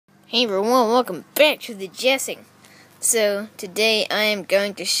Hey everyone, welcome back to the Jessing. So, today I am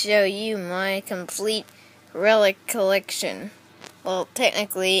going to show you my complete relic collection. Well,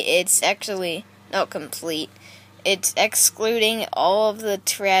 technically, it's actually not complete. It's excluding all of the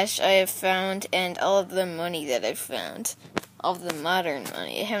trash I have found and all of the money that I've found. All of the modern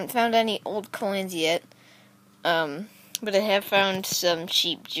money. I haven't found any old coins yet, but I have found some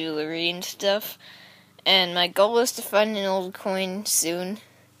cheap jewelry and stuff. And my goal is to find an old coin soon,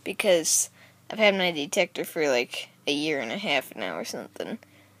 because I've had my detector for like a year and a half now or something.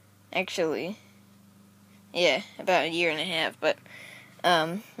 Actually, yeah, about a year and a half, but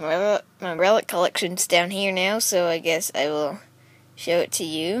my relic collection's down here now, so I guess I will show it to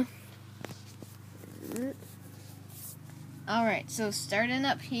you. Alright, so starting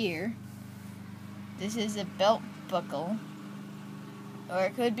up here, this is a belt buckle, or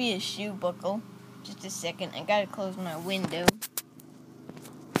it could be a shoe buckle. Just a second, I gotta close my window.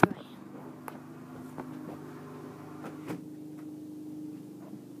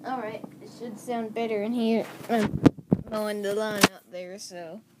 Alright, it should sound better in here. I'm mowing the lawn out there,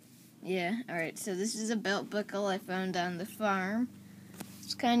 so yeah. Alright, so this is a belt buckle I found on the farm.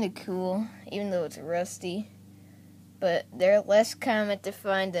 It's kind of cool, even though it's rusty. But they're less common to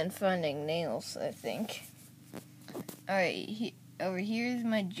find than finding nails, I think. Alright, over here is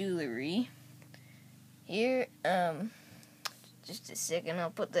my jewelry. Here, just a second,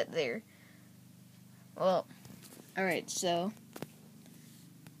 I'll put that there. Well, alright, so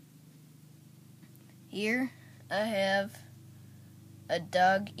here I have a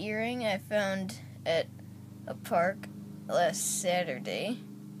dog earring I found at a park last Saturday.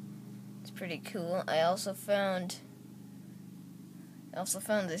 It's pretty cool. I also found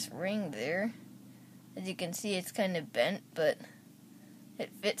this ring there. As you can see, it's kind of bent, but it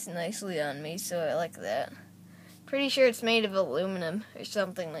fits nicely on me, so I like that. Pretty sure it's made of aluminum or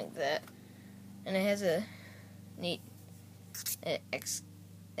something like that. And it has a neat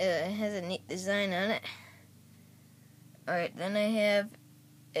design on it. Alright, then I have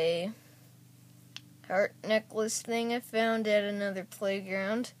a heart necklace thing I found at another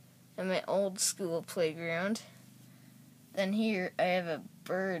playground, at my old school playground. Then here I have a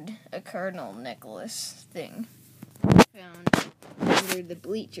cardinal necklace thing I found under the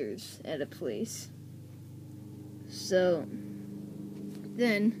bleachers at a place. So,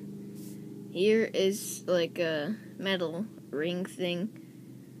 then here is like a metal ring thing.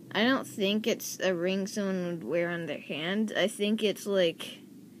 I don't think it's a ring someone would wear on their hand. I think it's like,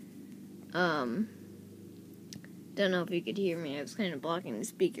 don't know if you could hear me. I was kind of blocking the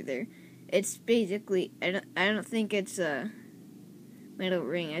speaker there. It's basically, I don't think it's a metal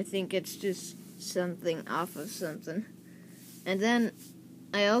ring. I think it's just something off of something. And then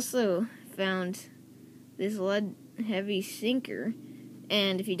I also found this lead heavy sinker.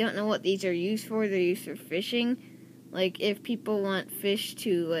 And if you don't know what these are used for, they're used for fishing. Like, if people want fish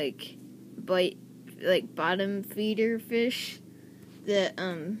to, like, bite, like, bottom feeder fish that,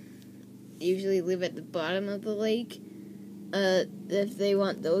 usually live at the bottom of the lake, if they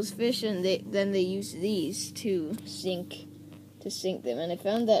want those fish, and then they use these to sink them. And I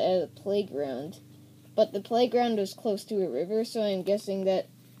found that at a playground, but the playground was close to a river, so I'm guessing that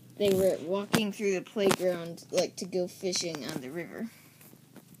they were walking through the playground, like, to go fishing on the river.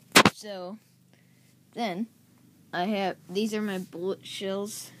 So, then these are my bullet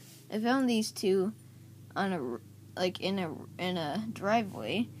shells. I found these two on in a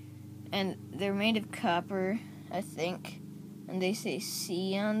driveway, and they're made of copper, I think, and they say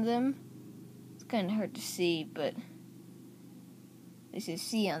C on them. It's kind of hard to see, but they say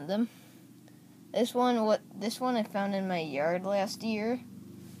C on them. This one I found in my yard last year,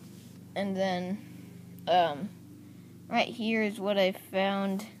 and then right here is what I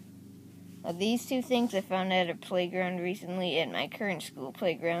found. These two things I found at a playground recently, at my current school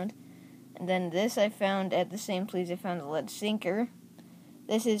playground. And then this I found at the same place I found the lead sinker.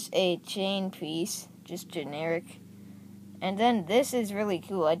 This is a chain piece, just generic. And then this is really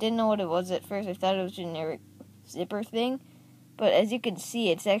cool. I didn't know what it was at first. I thought it was a generic zipper thing. But as you can see,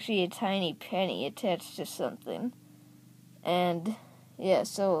 it's actually a tiny penny attached to something. And yeah,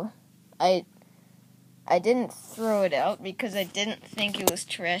 so I didn't throw it out because I didn't think it was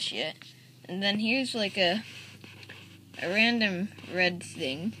trash yet. And then here's like a random red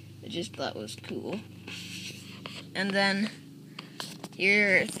thing I just thought was cool. And then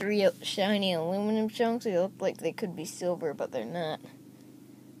here are 3 shiny aluminum chunks. They look like they could be silver, but they're not.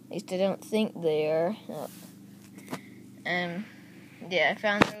 At least I don't think they are. Yeah, I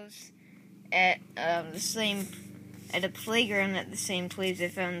found those at a playground at the same place I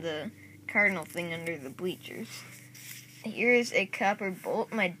found the cardinal thing under the bleachers. here's a copper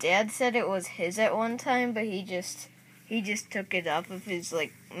bolt. My dad said it was his at one time, but he just took it off of his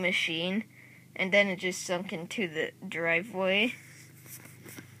like machine, and then it just sunk into the driveway.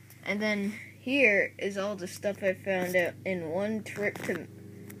 And then here is all the stuff I found out in one trip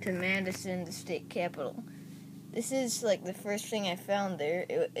to Madison, the state capitol. This is like the first thing I found there.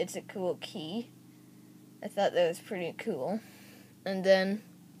 It's a cool key. I thought that was pretty cool. And then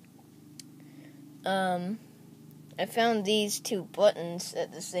I found these two buttons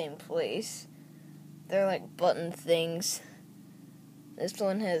at the same place. They're like button things. This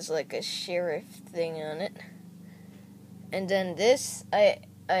one has like a sheriff thing on it. And then this, I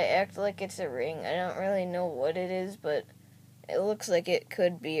act like it's a ring. I don't really know what it is, but it looks like it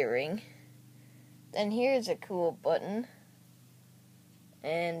could be a ring. Then here's a cool button.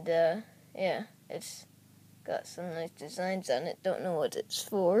 And, yeah, it's got some nice designs on it. Don't know what it's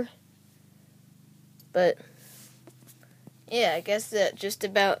for. But, yeah, I guess that just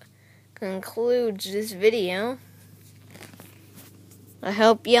about concludes this video. I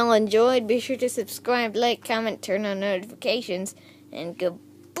hope y'all enjoyed. Be sure to subscribe, like, comment, turn on notifications, and goodbye.